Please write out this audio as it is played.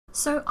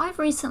So I've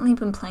recently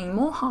been playing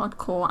more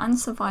hardcore and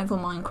survival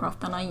Minecraft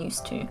than I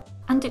used to,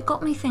 and it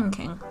got me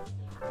thinking.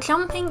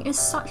 Jumping is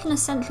such an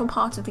essential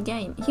part of the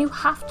game. You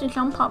have to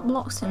jump up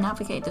blocks to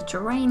navigate the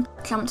terrain,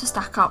 jump to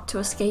stack up to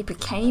escape a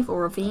cave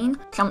or ravine,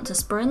 jump to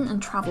sprint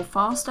and travel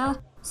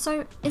faster.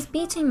 So is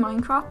beating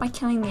Minecraft by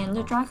killing the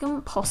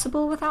Enderdragon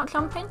possible without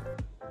jumping?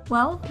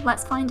 Well,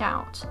 let's find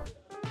out.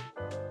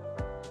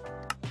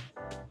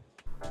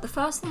 The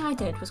first thing I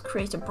did was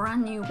create a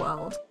brand new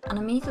world and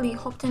immediately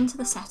hopped into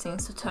the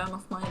settings to turn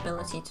off my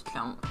ability to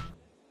jump.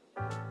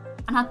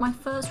 And had my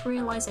first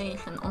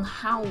realisation on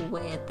how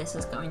weird this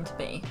is going to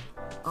be.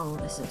 Oh,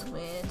 this is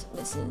weird.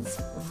 This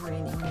is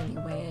really, really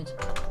weird.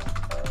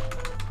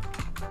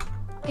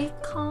 I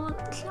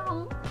can't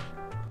jump.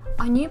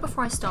 I knew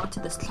before I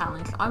started this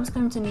challenge I was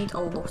going to need a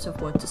lot of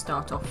wood to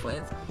start off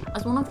with,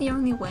 as one of the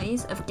only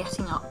ways of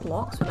getting up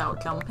blocks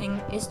without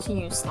jumping is to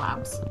use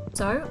slabs.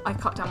 So I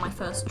cut down my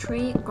first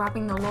tree,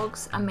 grabbing the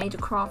logs, and made a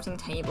crafting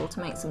table to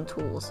make some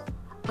tools,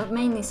 but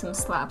mainly some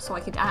slabs so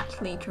I could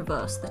actually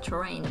traverse the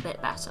terrain a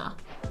bit better.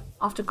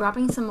 After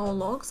grabbing some more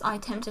logs, I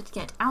attempted to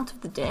get out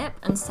of the dip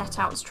and set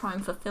out to try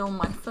and fulfill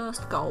my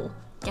first goal,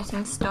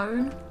 getting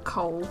stone,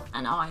 coal,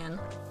 and iron.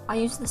 I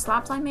used the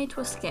slabs I made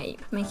to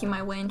escape, making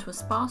my way into a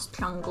sparse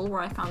jungle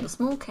where I found a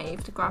small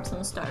cave to grab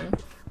some stone,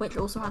 which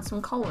also had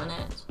some coal in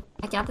it.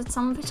 I gathered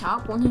some of it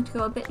up, wanting to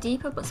go a bit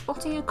deeper, but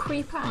spotting a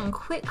creeper and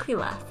quickly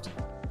left.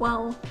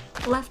 Well,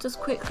 left as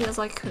quickly as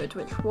I could,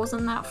 which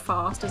wasn't that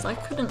fast as I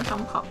couldn't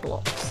jump up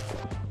blocks.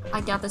 I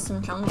gathered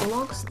some jungle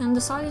logs, then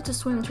decided to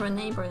swim to a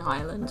neighbouring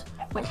island,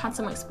 which had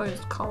some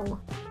exposed coal.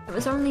 It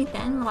was only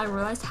then that I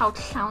realised how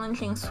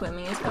challenging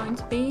swimming is going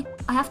to be.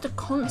 I have to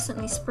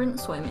constantly sprint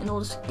swim in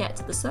order to get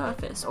to the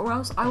surface, or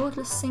else I will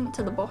just sink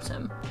to the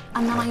bottom.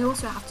 And then I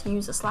also have to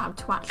use a slab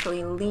to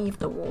actually leave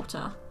the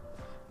water.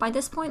 By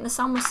this point the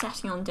sun was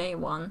setting on day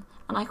one,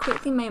 and I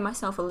quickly made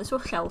myself a little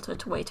shelter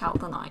to wait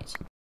out the night.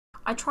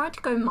 I tried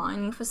to go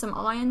mining for some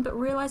iron, but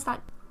realised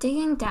that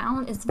digging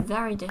down is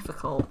very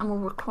difficult and will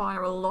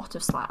require a lot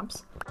of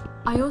slabs.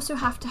 I also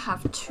have to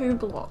have 2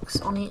 blocks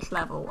on each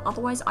level,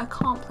 otherwise I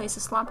can't place a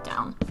slab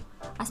down.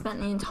 I spent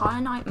the entire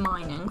night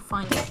mining,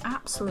 finding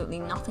absolutely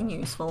nothing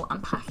useful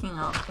and packing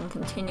up and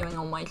continuing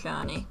on my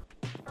journey.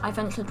 I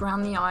ventured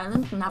around the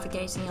island,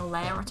 navigating a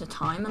layer at a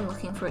time and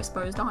looking for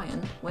exposed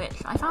iron, which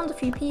I found a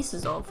few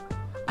pieces of.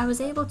 I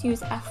was able to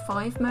use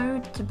F5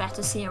 mode to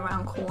better see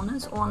around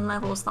corners or on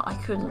levels that I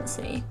couldn't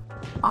see.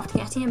 After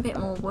getting a bit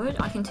more wood,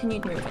 I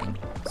continued moving,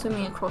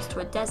 swimming across to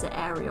a desert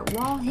area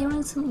while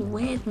hearing some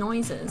weird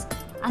noises,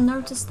 and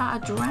noticed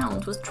that a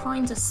drowned was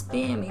trying to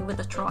spear me with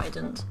a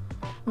trident.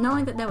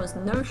 Knowing that there was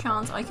no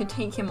chance I could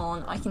take him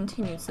on, I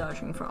continued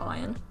searching for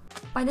iron.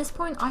 By this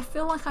point, I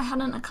feel like I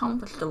hadn't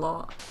accomplished a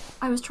lot.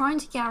 I was trying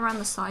to get around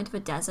the side of a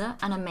desert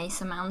and a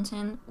mesa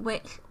mountain,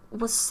 which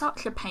was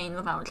such a pain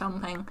without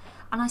jumping,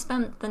 and I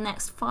spent the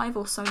next 5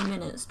 or so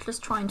minutes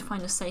just trying to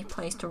find a safe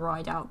place to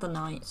ride out the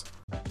night.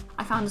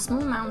 I found a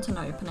small mountain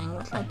opening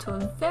which led to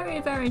a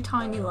very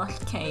tiny lush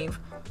cave,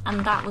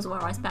 and that was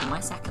where I spent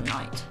my second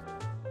night.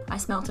 I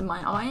smelted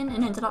my iron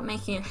and ended up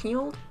making a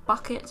shield,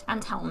 bucket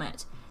and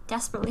helmet,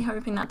 desperately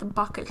hoping that the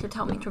bucket should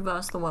help me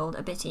traverse the world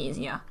a bit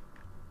easier.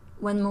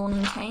 When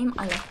morning came,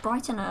 I left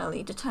bright and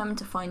early, determined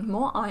to find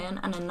more iron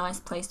and a nice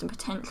place to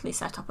potentially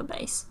set up a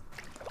base.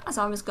 As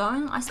I was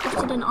going, I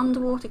spotted an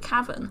underwater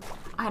cavern.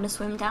 I had to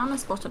swim down and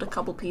spotted a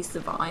couple pieces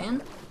of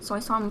iron, so I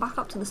swam back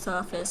up to the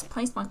surface,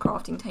 placed my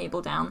crafting table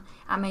down,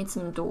 and made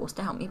some doors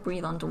to help me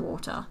breathe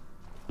underwater.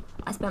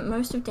 I spent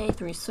most of day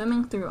 3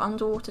 swimming through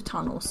underwater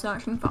tunnels,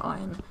 searching for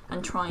iron,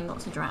 and trying not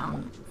to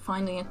drown,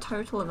 finding a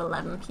total of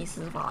 11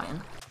 pieces of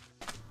iron.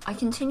 I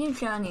continued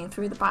journeying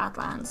through the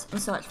Badlands in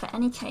search for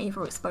any cave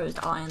or exposed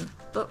iron,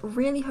 but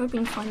really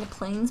hoping to find a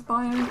plains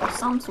biome or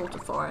some sort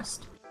of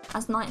forest.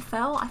 As night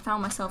fell, I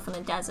found myself in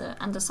a desert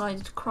and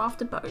decided to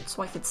craft a boat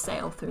so I could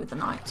sail through the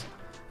night,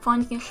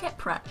 finding a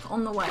shipwreck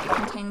on the way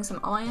containing some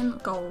iron,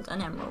 gold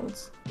and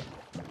emeralds.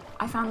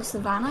 I found a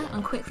savannah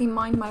and quickly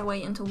mined my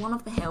way into one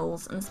of the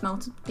hills and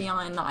smelted the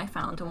iron that I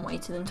found and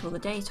waited until the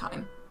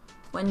daytime.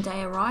 When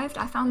day arrived,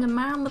 I found a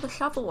man with a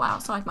shovel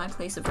outside my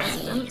place of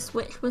residence,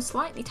 which was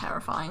slightly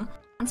terrifying,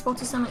 and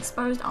spotted some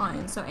exposed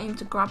iron, so aimed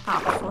to grab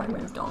that before I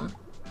moved on.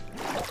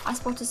 I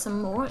spotted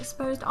some more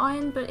exposed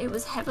iron, but it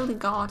was heavily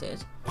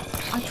guarded.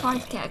 I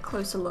tried to get a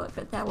closer look,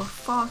 but there were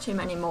far too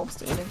many mobs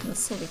to even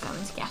consider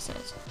going to get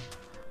it.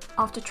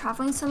 After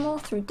travelling some more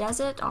through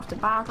desert after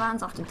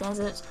badlands after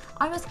desert,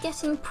 I was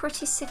getting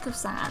pretty sick of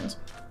sand.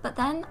 But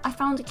then I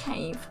found a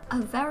cave,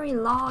 a very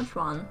large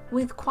one,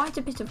 with quite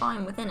a bit of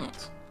iron within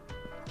it.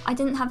 I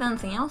didn't have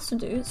anything else to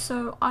do,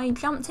 so I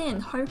jumped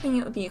in, hoping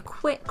it would be a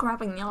quick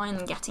grabbing the iron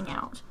and getting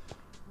out,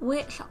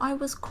 which I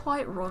was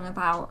quite wrong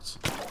about.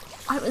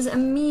 I was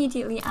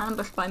immediately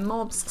ambushed by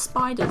mobs,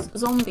 spiders,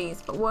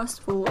 zombies, but worst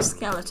of all,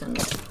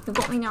 skeletons, who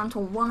got me down to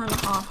 1.5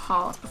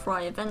 hearts before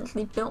I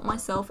eventually built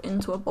myself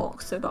into a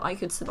box so that I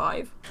could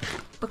survive.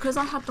 Because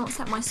I had not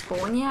set my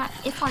spawn yet,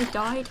 if I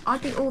died,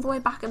 I'd be all the way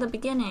back at the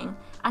beginning,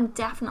 and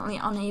definitely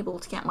unable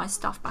to get my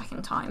stuff back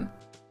in time.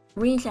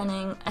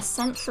 Regenning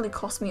essentially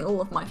cost me all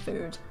of my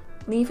food,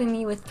 leaving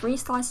me with 3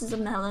 slices of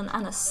melon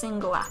and a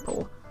single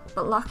apple.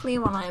 But luckily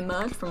when I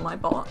emerged from my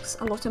box,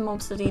 a lot of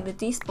mobs had either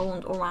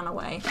despawned or ran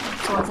away,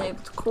 so I was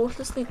able to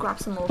cautiously grab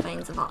some more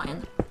veins of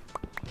iron.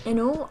 In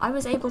all, I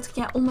was able to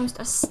get almost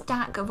a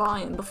stack of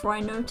iron before I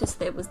noticed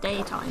that it was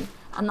daytime,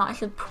 and that I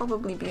should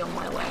probably be on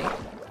my way.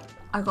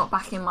 I got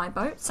back in my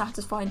boat,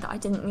 satisfied that I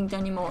didn't need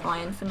any more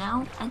iron for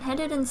now, and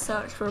headed in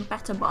search for a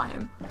better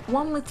biome,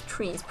 one with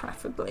trees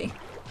preferably.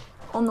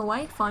 On the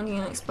way, finding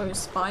an exposed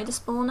spider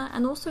spawner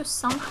and also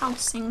somehow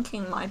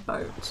sinking my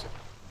boat.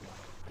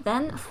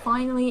 Then,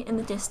 finally in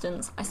the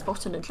distance, I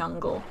spotted a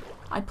jungle.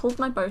 I pulled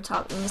my boat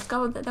up and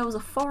discovered that there was a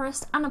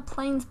forest and a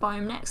plains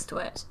biome next to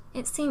it.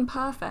 It seemed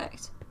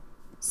perfect.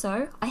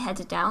 So, I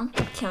headed down,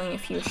 killing a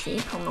few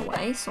sheep on the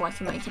way so I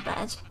could make a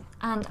bed,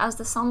 and as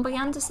the sun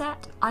began to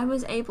set, I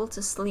was able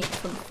to sleep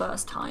for the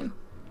first time.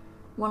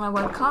 When I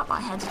woke up, I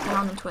headed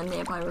down into a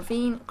nearby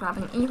ravine,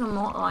 grabbing even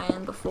more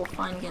iron before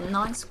finding a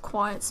nice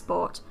quiet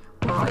spot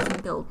where I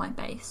can build my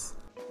base.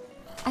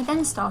 I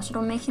then started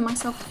on making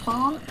myself a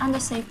farm and a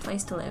safe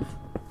place to live,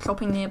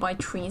 chopping nearby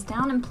trees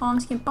down and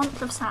planting a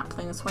bunch of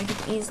saplings so I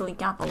could easily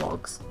gather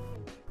logs.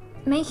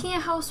 Making a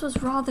house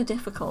was rather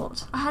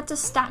difficult. I had to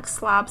stack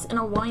slabs in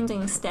a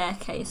winding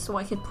staircase so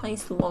I could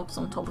place logs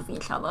on top of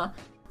each other.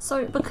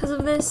 So because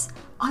of this,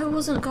 I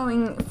wasn't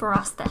going for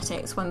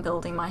aesthetics when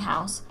building my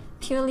house,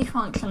 purely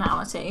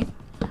functionality.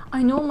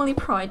 I normally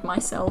pride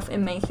myself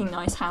in making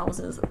nice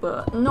houses,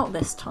 but not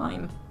this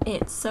time.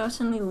 It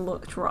certainly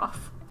looked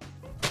rough.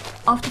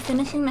 After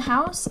finishing the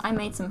house, I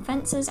made some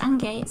fences and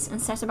gates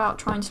and set about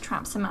trying to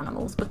trap some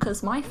animals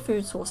because my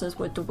food sources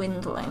were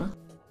dwindling.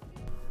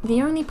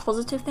 The only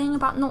positive thing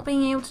about not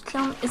being able to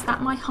jump is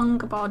that my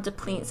hunger bar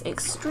depletes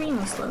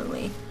extremely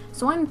slowly,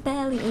 so I'm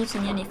barely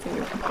eating any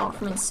food apart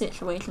from in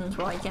situations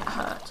where I get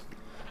hurt.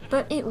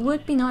 But it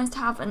would be nice to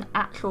have an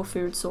actual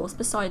food source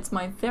besides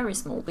my very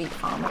small wheat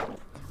farm.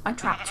 I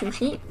trapped 2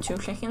 sheep, 2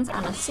 chickens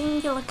and a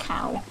singular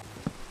cow,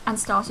 and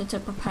started to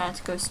prepare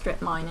to go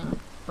strip mining,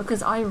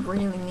 because I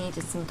really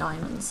needed some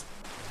diamonds.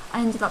 I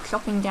ended up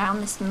chopping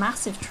down this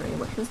massive tree,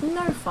 which was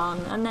no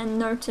fun, and then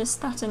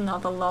noticed that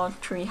another large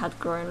tree had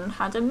grown and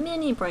had a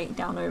mini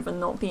breakdown over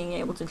not being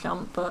able to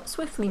jump, but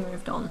swiftly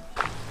moved on.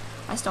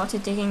 I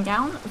started digging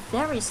down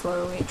very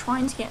slowly,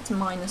 trying to get to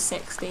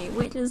 -60,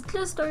 which is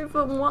just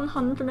over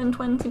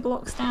 120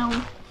 blocks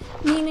down,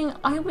 meaning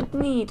I would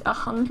need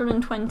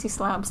 120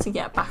 slabs to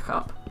get back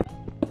up.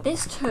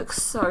 This took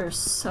so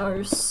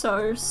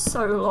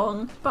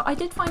long, but I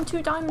did find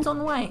 2 diamonds on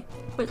the way,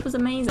 which was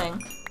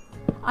amazing.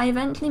 I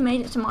eventually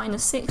made it to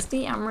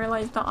 -60 and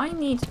realised that I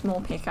needed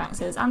more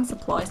pickaxes and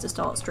supplies to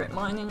start strip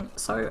mining,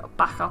 so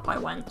back up I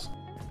went.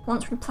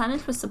 Once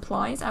replenished with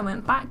supplies, I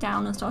went back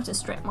down and started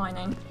strip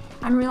mining,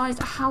 and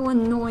realised how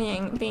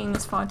annoying being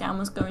this far down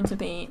was going to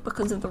be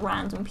because of the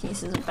random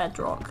pieces of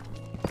bedrock.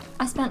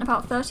 I spent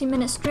about 30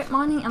 minutes strip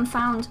mining and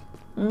found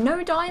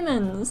no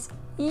diamonds!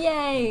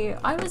 Yay!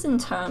 I was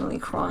internally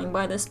crying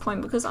by this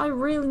point because I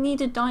really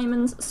needed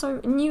diamonds,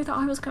 so knew that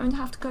I was going to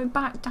have to go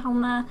back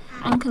down there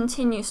and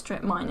continue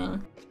strip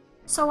mining.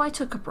 So I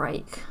took a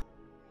break.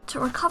 To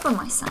recover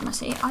my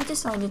sanity, I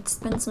decided to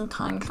spend some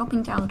time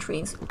chopping down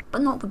trees,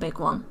 but not the big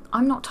one.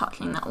 I'm not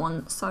touching that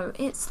one, so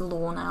it's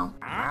law now.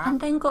 And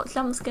then got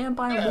jump scared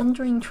by a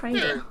wandering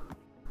trader.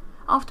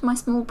 After my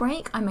small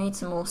break, I made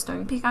some more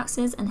stone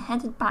pickaxes and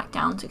headed back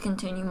down to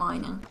continue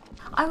mining.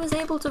 I was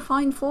able to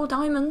find 4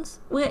 diamonds,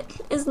 which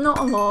is not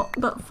a lot,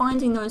 but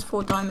finding those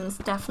 4 diamonds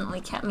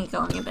definitely kept me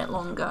going a bit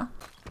longer.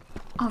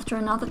 After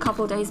another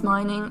couple days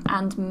mining,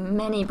 and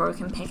many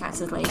broken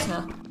pickaxes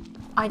later,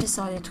 I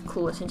decided to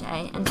call it a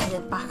day and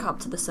headed back up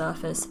to the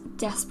surface,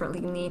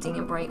 desperately needing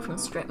a break from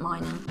strip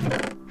mining.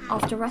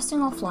 After resting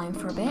offline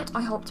for a bit,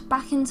 I hopped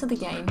back into the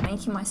game,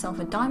 making myself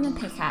a diamond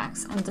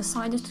pickaxe, and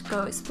decided to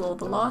go explore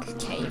the large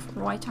cave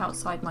right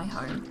outside my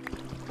home.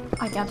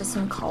 I gathered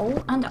some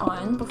coal and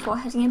iron before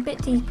heading a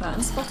bit deeper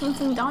and spotting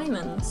some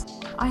diamonds.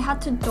 I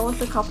had to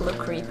dodge a couple of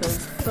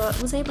creepers,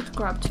 but was able to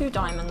grab 2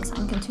 diamonds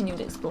and continued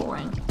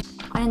exploring.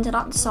 I ended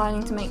up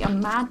deciding to make a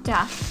mad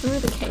dash through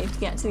the cave to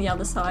get to the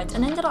other side,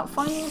 and ended up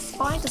finding a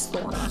spider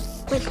spawner,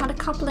 which had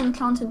a couple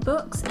enchanted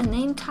books, a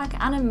name tag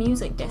and a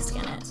music disc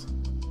in it.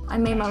 I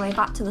made my way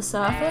back to the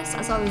surface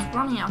as I was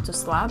running out of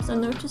slabs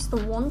and noticed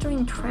the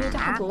wandering trader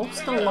had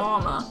lost a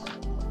llama.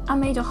 I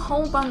made a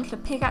whole bunch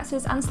of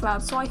pickaxes and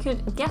slabs so I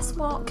could, guess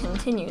what,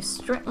 continue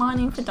strip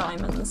mining for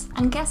diamonds.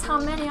 And guess how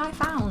many I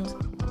found?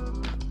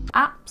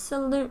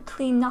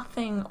 Absolutely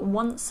nothing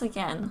once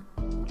again.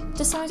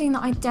 Deciding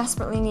that I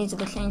desperately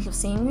needed a change of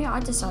scenery, I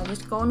decided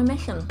to go on a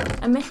mission.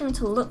 A mission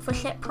to look for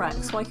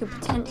shipwrecks so I could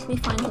potentially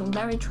find some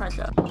buried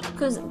treasure,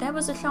 because there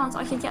was a chance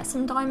I could get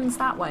some diamonds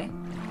that way.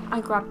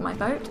 I grabbed my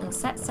boat and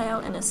set sail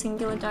in a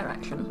singular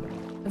direction.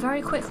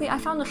 Very quickly I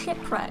found a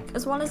shipwreck,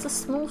 as well as a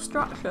small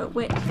structure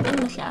which, in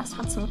the chest,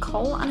 had some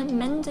coal and a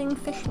mending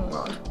fishing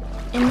rod.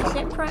 In the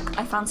shipwreck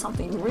I found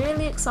something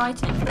really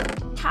exciting.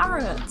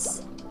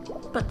 Carrots!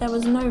 But there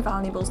was no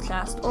valuables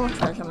chest or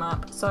treasure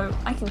map, so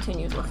I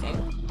continued looking.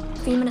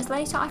 A few minutes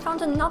later, I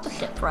found another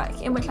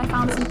shipwreck in which I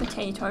found some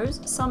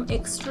potatoes, some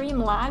extreme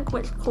lag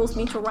which caused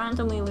me to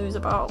randomly lose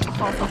about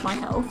half of my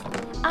health,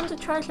 and a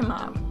treasure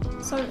map.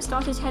 So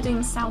started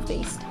heading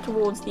southeast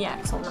towards the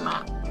X on the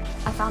map.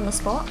 I found the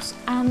spot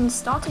and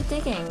started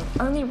digging,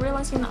 only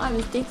realising that I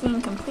was digging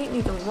in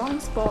completely the wrong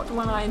spot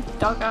when I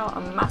dug out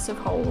a massive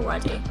hole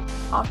already.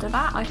 After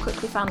that, I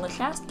quickly found the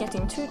chest,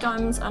 getting 2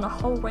 diamonds and a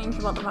whole range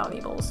of other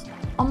valuables.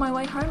 On my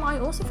way home, I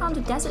also found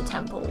a desert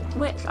temple,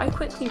 which I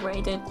quickly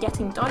raided,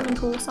 getting diamond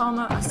horse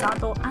armor, a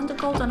saddle, and a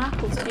golden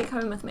apple to take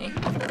home with me.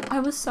 I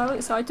was so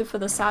excited for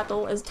the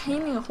saddle, as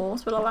taming a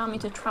horse would allow me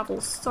to travel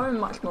so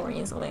much more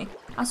easily,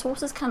 as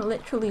horses can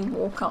literally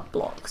walk up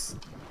blocks.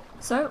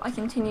 So I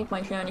continued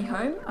my journey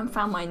home and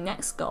found my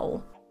next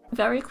goal.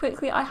 Very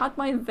quickly, I had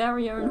my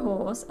very own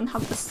horse and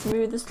had the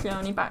smoothest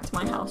journey back to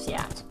my house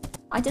yet.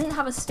 I didn't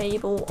have a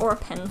stable or a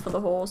pen for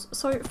the horse,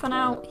 so for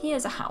now, he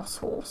is a house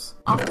horse.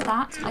 After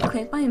that, I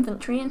cleared my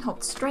inventory and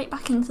hopped straight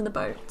back into the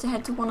boat to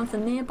head to one of the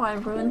nearby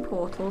ruined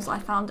portals I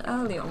found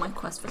earlier on my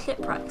quest for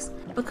shipwrecks,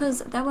 because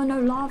there were no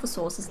lava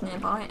sources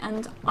nearby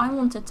and I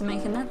wanted to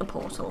make a nether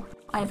portal.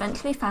 I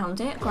eventually found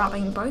it,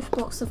 grabbing both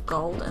blocks of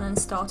gold and then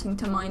starting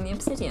to mine the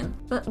obsidian,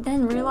 but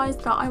then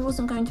realised that I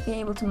wasn't going to be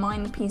able to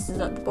mine the pieces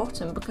at the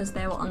bottom because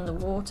they were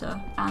underwater,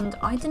 and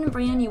I didn't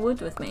bring any wood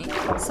with me.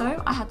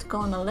 So I had to go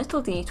on a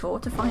little detour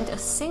to find a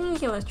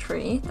singular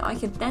tree that I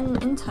could then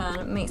in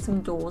turn make some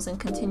doors and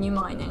continue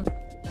mining.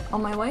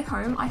 On my way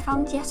home, I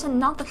found yet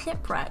another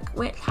shipwreck,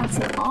 which had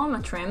some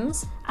armour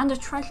trims and a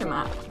treasure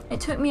map. It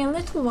took me a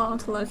little while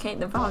to locate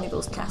the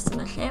valuables chest in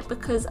the ship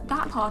because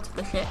that part of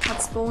the ship had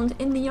spawned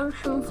in the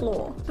ocean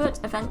floor, but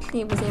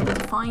eventually was able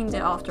to find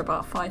it after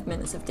about 5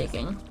 minutes of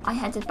digging. I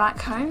headed back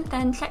home,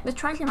 then checked the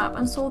treasure map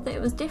and saw that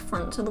it was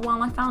different to the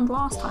one I found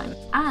last time,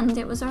 and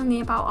it was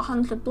only about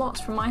 100 blocks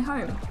from my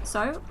home,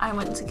 so I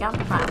went to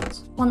gather that.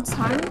 Once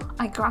home,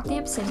 I grabbed the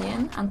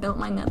obsidian and built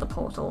my nether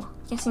portal,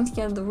 getting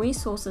together the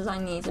resources I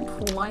needed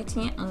before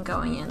lighting it and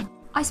going in.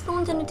 I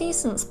spawned in a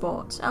decent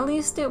spot, at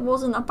least it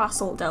wasn't a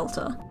basalt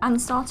delta, and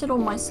started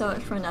on my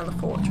search for another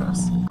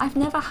fortress. I've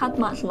never had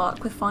much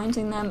luck with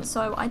finding them,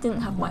 so I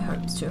didn't have my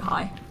hopes too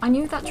high. I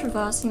knew that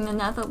traversing the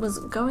nether was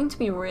going to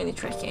be really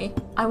tricky.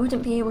 I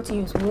wouldn't be able to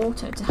use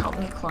water to help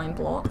me climb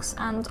blocks,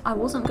 and I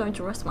wasn't going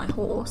to risk my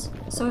horse,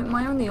 so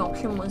my only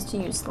option was to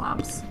use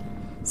slabs.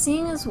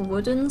 Seeing as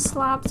wooden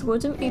slabs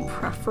wouldn't be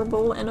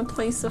preferable in a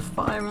place of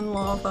fire and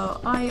lava,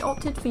 I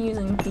opted for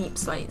using deep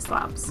slate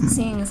slabs,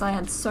 seeing as I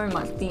had so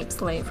much deep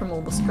slate from all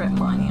the strip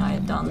mining I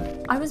had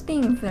done. I was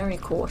being very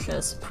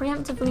cautious,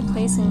 preemptively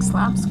placing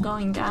slabs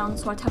going down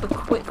so I'd have a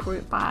quick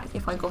route back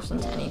if I got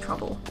into any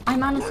trouble. I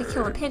managed to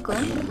kill a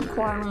piglin,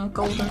 acquiring a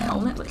golden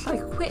helmet which I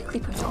quickly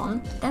put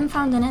on, then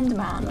found an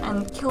enderman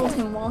and killed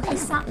him while he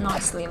sat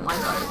nicely in my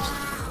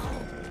boat.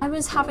 I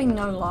was having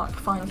no luck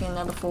finding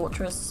another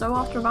fortress, so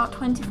after about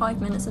 25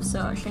 minutes of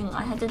searching,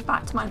 I headed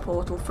back to my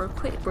portal for a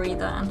quick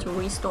breather and to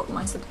restock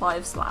my supply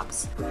of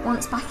slabs.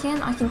 Once back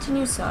in, I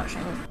continued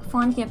searching,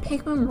 finding a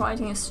pigman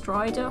riding a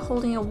strider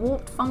holding a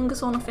warped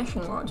fungus on a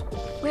fishing rod,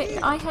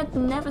 which I had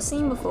never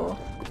seen before,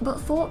 but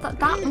thought that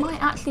that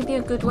might actually be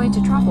a good way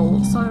to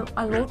travel, so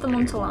I lured them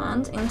onto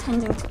land,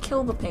 intending to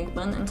kill the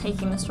pigman and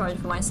taking the strider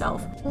for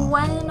myself,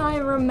 when I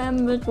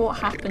remembered what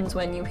happens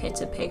when you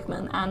hit a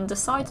pigman and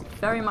decided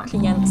very much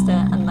against it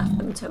and left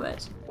them to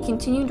it.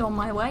 Continued on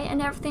my way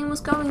and everything was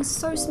going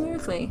so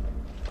smoothly,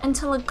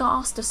 until a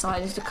ghast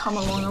decided to come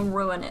along and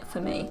ruin it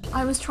for me.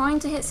 I was trying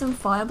to hit some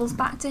fireballs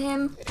back to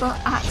him, but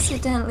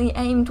accidentally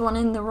aimed one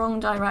in the wrong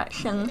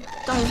direction,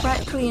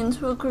 directly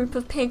into a group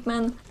of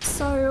pigmen,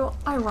 so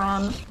I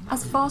ran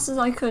as fast as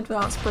I could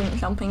without sprint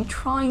jumping,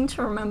 trying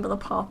to remember the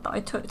path that I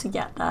took to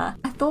get there.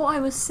 I thought I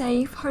was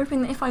safe,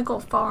 hoping that if I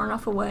got far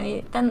enough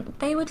away, then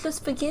they would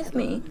just forgive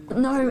me. But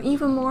no,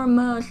 even more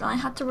emerged, and I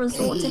had to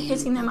resort to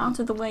hitting them out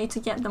of the way to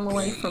get them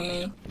away from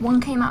me.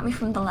 One came at me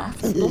from the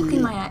left,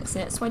 blocking my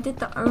exit, so I did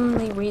the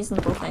only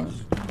reasonable thing.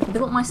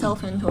 Built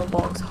myself into a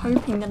box,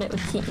 hoping that it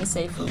would keep me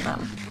safe from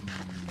them.